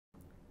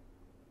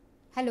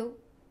Hello,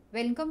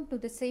 welcome to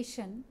the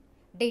session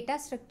Data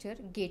Structure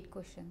Gate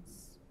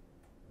Questions.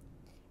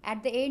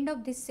 At the end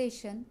of this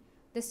session,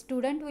 the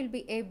student will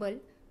be able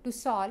to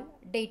solve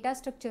data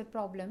structure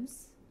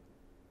problems.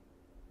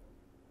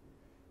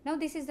 Now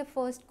this is the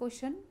first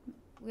question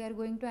we are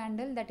going to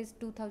handle, that is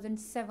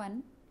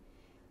 2007.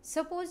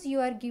 Suppose you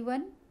are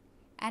given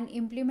an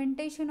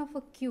implementation of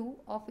a queue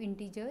of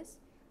integers.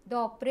 The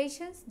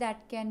operations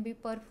that can be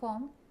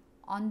performed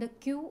on the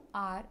queue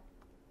are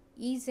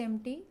is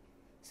empty.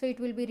 So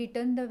it will be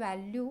return the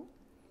value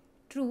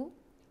true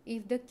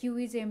if the queue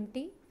is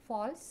empty,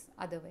 false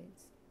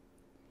otherwise.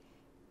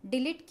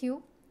 Delete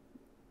queue,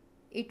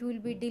 it will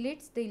be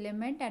deletes the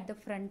element at the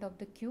front of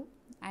the queue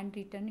and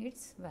return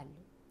its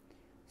value.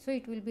 So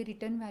it will be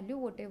return value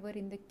whatever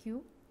in the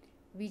queue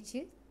which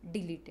is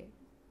deleted.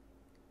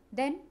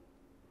 Then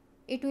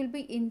it will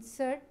be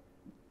insert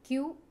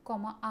q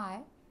comma I.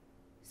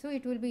 So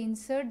it will be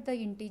insert the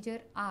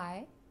integer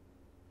I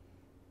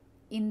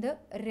in the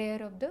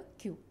rear of the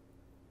queue.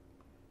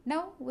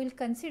 Now we'll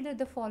consider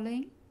the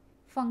following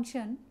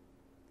function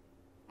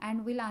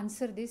and we'll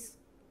answer this.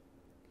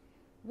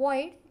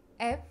 Void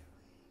f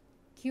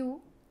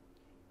q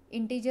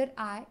integer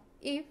I,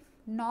 if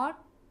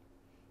not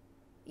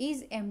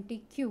is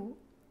empty q,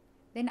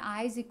 then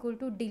I is equal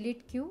to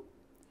delete q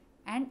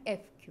and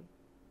fq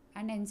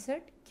and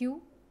insert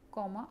q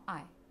comma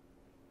I.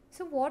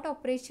 So what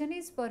operation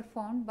is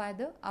performed by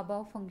the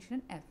above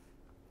function f?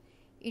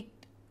 It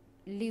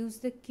leaves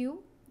the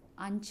queue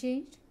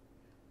unchanged,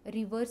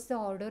 reverse the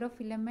order of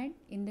element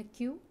in the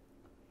queue,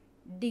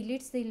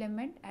 deletes the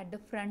element at the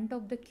front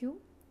of the queue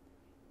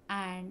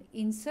and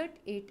insert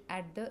it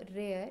at the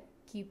rear,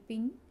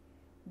 keeping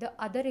the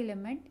other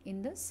element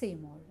in the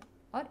same order,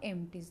 or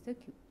empties the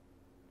queue.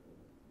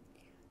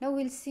 Now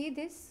we'll see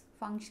this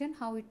function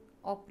how it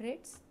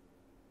operates.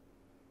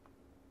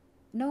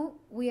 Now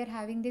we are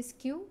having this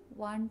queue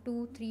 1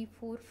 2 3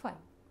 4 5.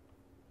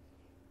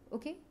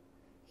 Okay,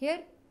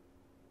 here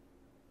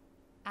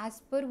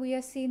as per we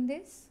are seeing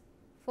this,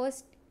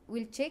 first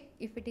we'll check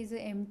if it is an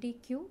empty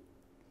queue.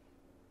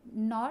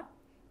 Not,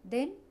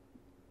 then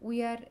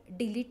we are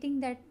deleting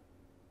that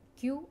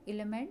queue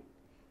element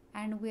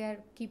and we are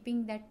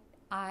keeping that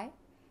I,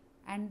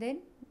 and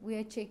then we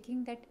are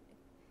checking that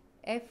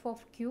f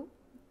of q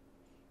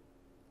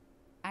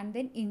and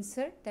then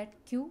insert that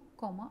q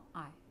comma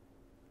I.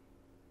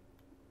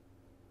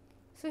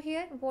 So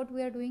here what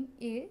we are doing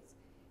is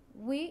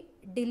we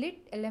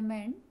delete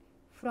element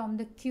from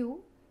the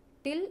queue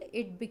till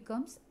it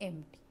becomes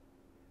empty.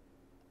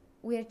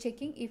 We are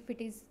checking if it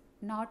is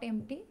not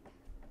empty,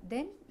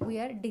 then we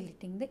are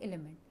deleting the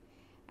element,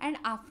 and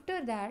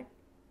after that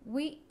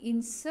we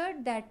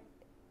insert that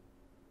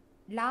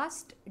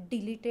last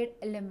deleted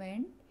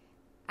element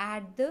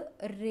at the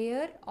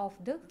rear of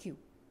the queue.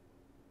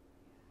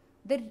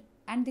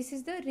 And this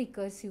is the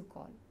recursive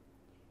call,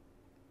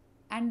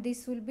 and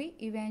this will be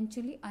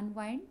eventually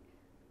unwind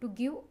to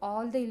give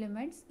all the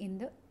elements in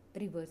the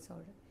reverse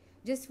order.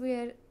 Just we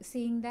are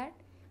seeing that,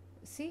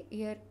 see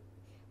here,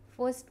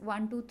 first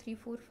 1 2 3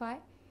 4 5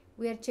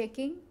 we are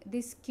checking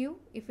this queue.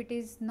 If it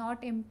is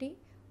not empty,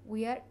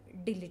 we are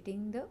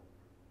deleting the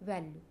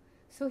value.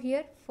 So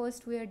here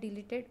first we are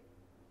deleted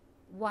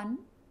 1,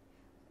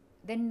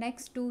 then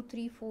next 2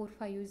 3 4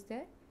 5 is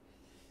there,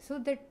 so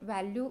that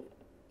value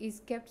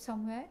is kept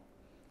somewhere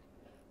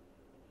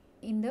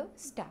in the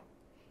stack.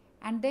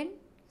 And then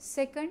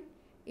second,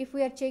 if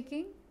we are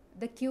checking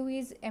the queue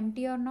is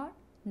empty or not,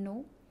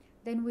 no,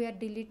 then we are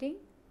deleting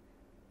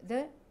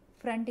the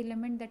front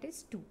element, that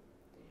is 2.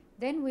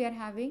 Then we are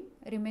having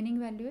remaining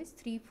value is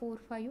 3 4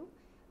 5.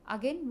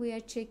 Again we are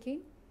checking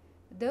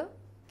the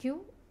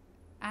queue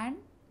and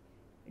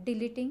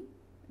deleting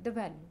the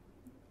value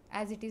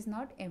as it is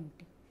not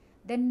empty.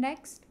 Then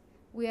next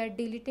we are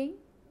deleting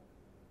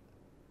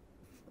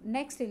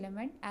next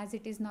element as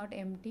it is not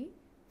empty,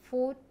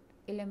 fourth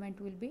element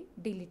will be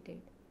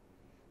deleted.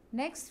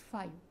 Next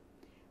 5.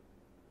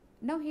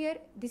 Now here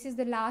this is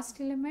the last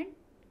element,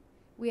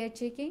 we are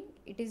checking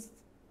it is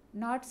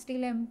not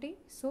still empty,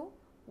 so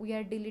we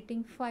are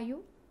deleting 5,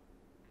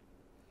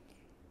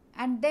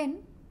 and then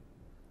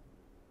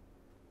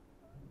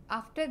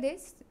after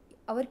this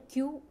our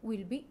queue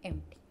will be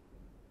empty.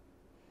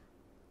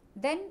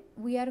 Then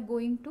we are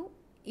going to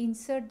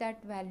insert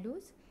that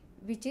values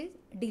which is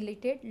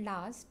deleted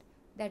last,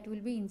 that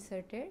will be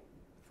inserted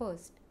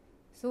first.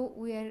 So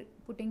we are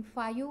putting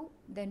 5,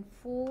 then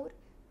 4,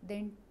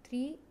 then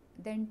 3,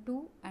 then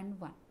 2 and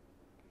 1.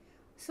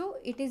 So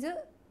it is a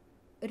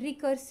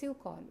recursive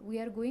call. We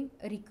are going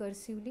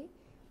recursively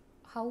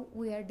how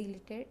we are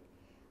deleted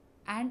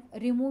and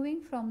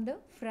removing from the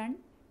front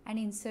and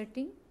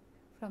inserting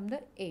from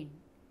the end.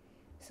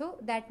 So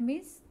that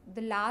means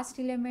the last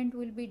element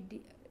will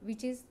be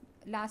which is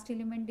last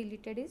element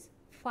deleted is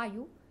 5,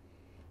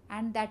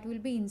 and that will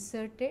be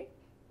inserted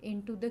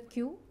into the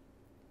queue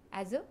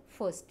as a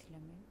first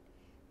element.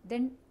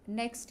 Then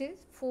next is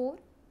 4,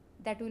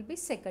 that will be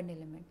second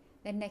element.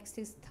 Then next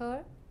is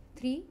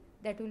 3,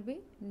 that will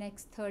be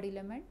next third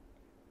element.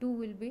 2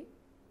 will be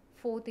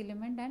fourth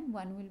element and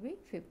 1 will be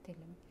fifth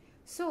element.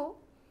 So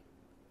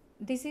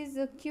this is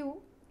the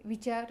queue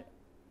which are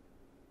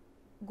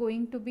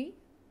going to be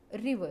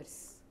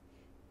reverse.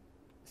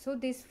 So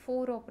these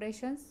 4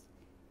 operations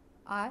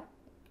are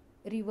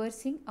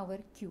reversing our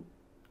queue.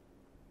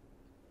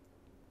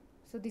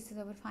 So this is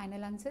our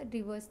final answer,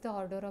 reverse the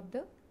order of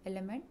the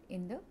element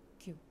in the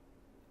queue.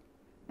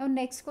 Now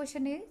next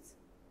question is,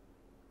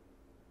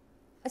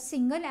 a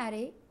single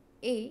array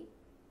A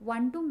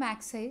 1 to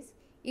max size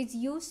is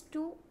used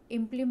to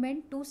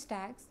implement 2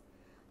 stacks.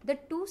 The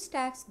 2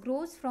 stacks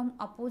grows from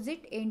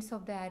opposite ends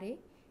of the array.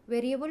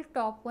 Variable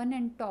top 1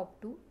 and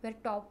top 2, where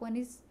top 1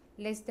 is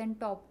less than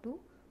top 2,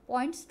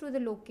 points to the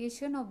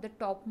location of the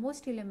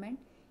topmost element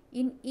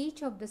in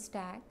each of the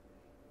stack.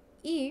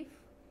 If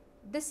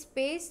the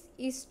space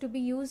is to be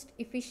used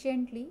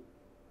efficiently,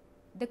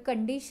 the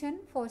condition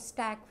for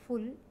stack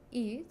full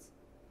is,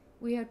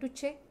 we have to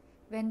check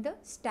when the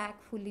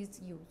stack full is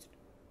used.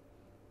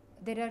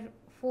 There are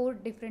 4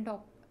 different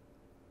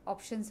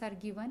options are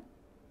given.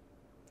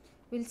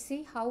 We'll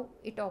see how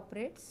it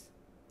operates.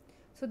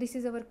 So this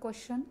is our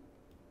question.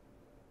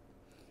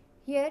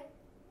 Here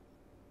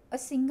a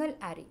single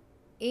array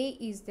A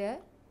is there.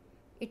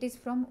 It is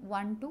from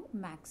 1 to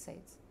max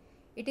size.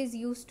 It is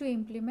used to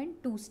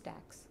implement 2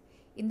 stacks.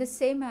 In the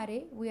same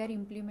array we are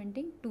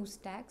implementing 2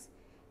 stacks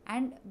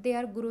and they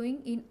are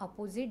growing in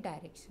opposite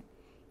direction.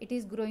 It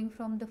is growing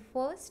from the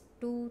first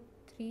 2,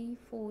 3,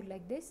 4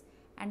 like this,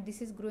 and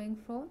this is growing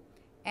from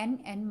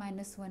n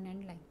minus 1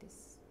 and like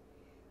this.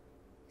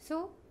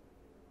 So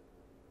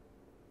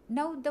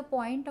now the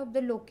point of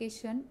the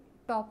location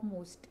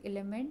topmost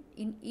element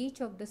in each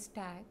of the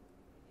stack,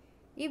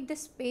 if the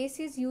space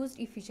is used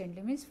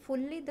efficiently, means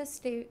fully the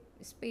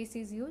space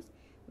is used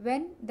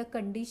when the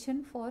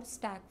condition for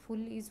stack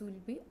full is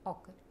will be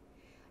occur.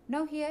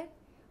 Now here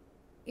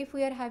if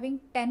we are having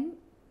 10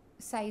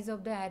 size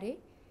of the array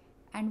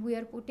and we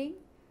are putting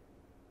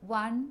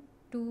 1,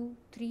 2,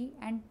 3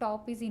 and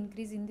top is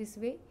increased in this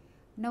way.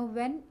 Now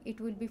when it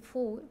will be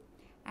 4,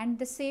 and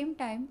the same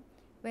time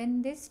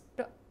when this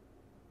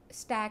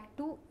stack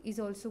 2 is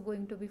also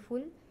going to be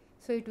full,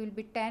 so it will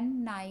be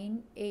 10,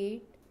 9,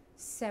 8,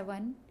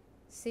 7,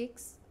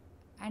 6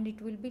 and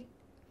it will be,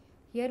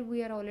 here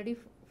we are already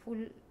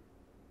full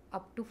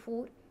up to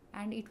 4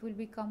 and it will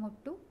become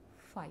up to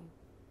 5.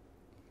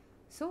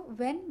 So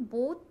when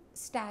both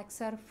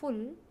stacks are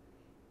full,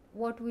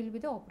 what will be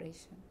the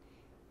operation?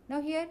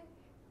 Now here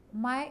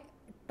my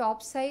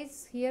top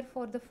size here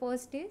for the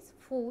first is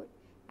 4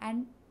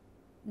 and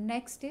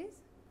next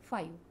is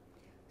 5.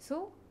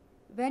 So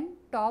when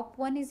top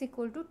 1 is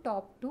equal to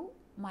top 2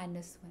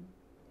 minus 1.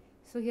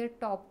 So here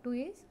top 2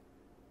 is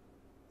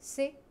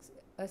 5.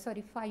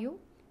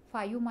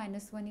 5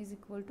 minus 1 is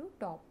equal to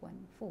top 1,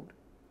 4.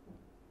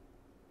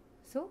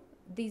 So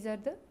these are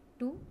the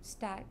 2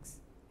 stacks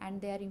and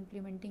they are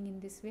implementing in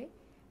this way,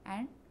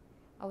 and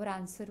our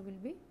answer will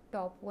be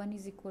top 1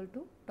 is equal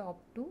to top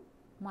 2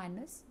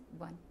 minus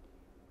 1.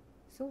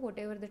 So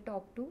whatever the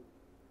top 2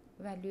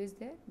 value is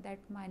there, that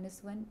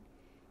minus 1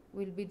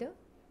 will be the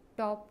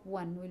top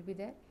 1 will be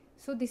there.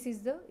 So this is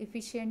the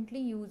efficiently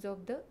use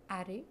of the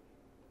array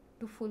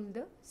to full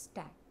the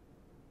stack.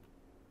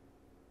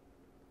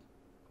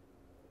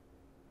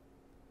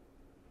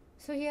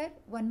 So here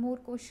one more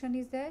question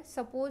is there.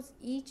 Suppose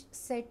each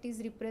set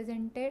is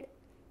represented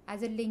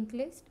as a linked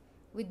list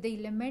with the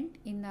element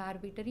in the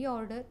arbitrary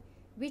order.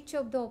 Which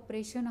of the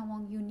operation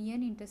among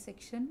union,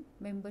 intersection,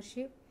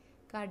 membership,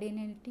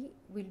 cardinality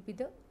will be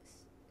the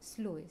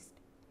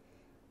slowest?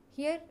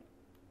 Here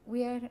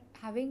we are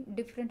having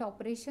different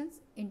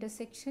operations: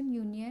 intersection,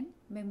 union,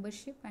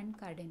 membership and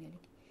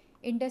cardinality.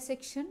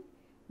 Intersection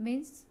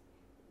means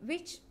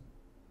which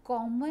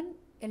common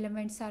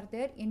elements are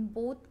there in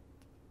both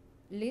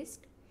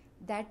list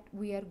that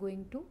we are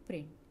going to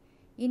print.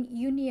 In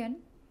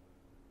union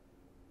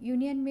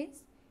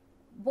means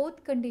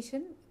both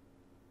condition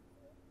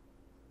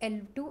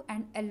L2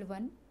 and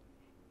L1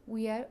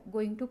 we are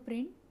going to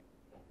print,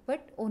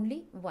 but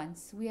only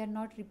once. We are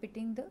not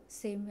repeating the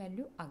same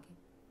value again.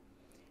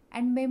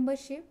 And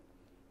membership,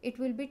 it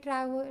will be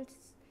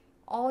traverse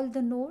all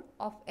the node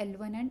of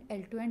L1 and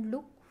L2 and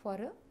look for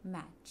a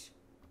match.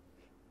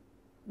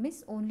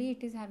 Means only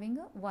it is having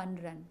a one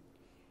run.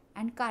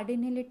 And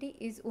cardinality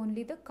is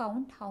only the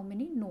count how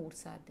many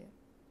nodes are there.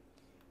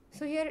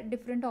 So here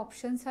different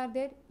options are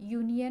there.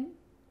 Union,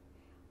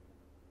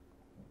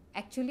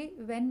 actually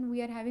when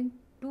we are having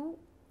 2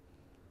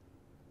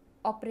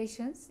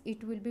 operations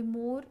it will be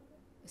more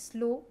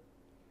slow.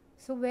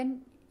 So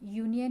when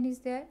union is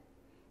there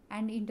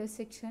and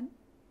intersection,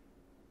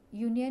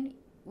 union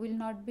will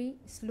not be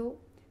slow.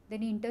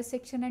 Then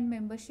intersection and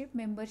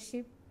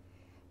membership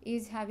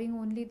is having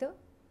only the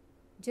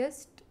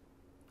just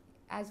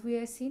as we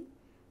have seen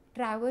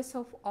traverse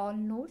of all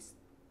nodes,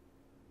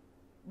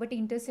 but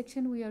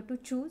intersection we have to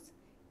choose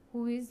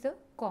who is the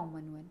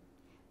common one.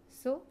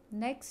 So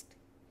next,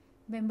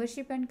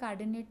 membership and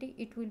cardinality,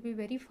 it will be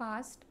very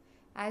fast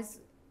as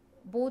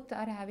both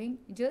are having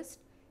just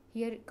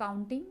here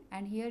counting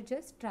and here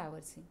just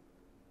traversing.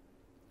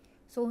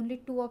 So only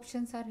two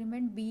options are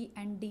remained, B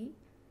and D.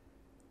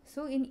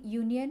 So in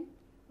union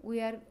we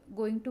are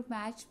going to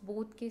match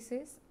both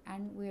cases,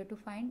 and we have to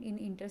find in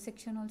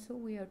intersection also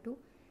we have to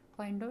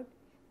find out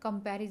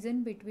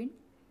comparison between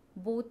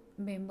both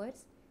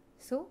members.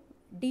 So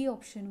D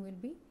option will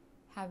be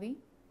having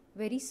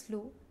very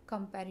slow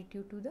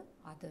comparative to the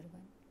other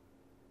one.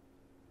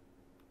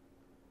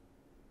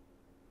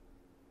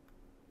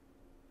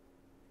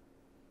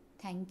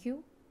 Thank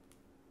you.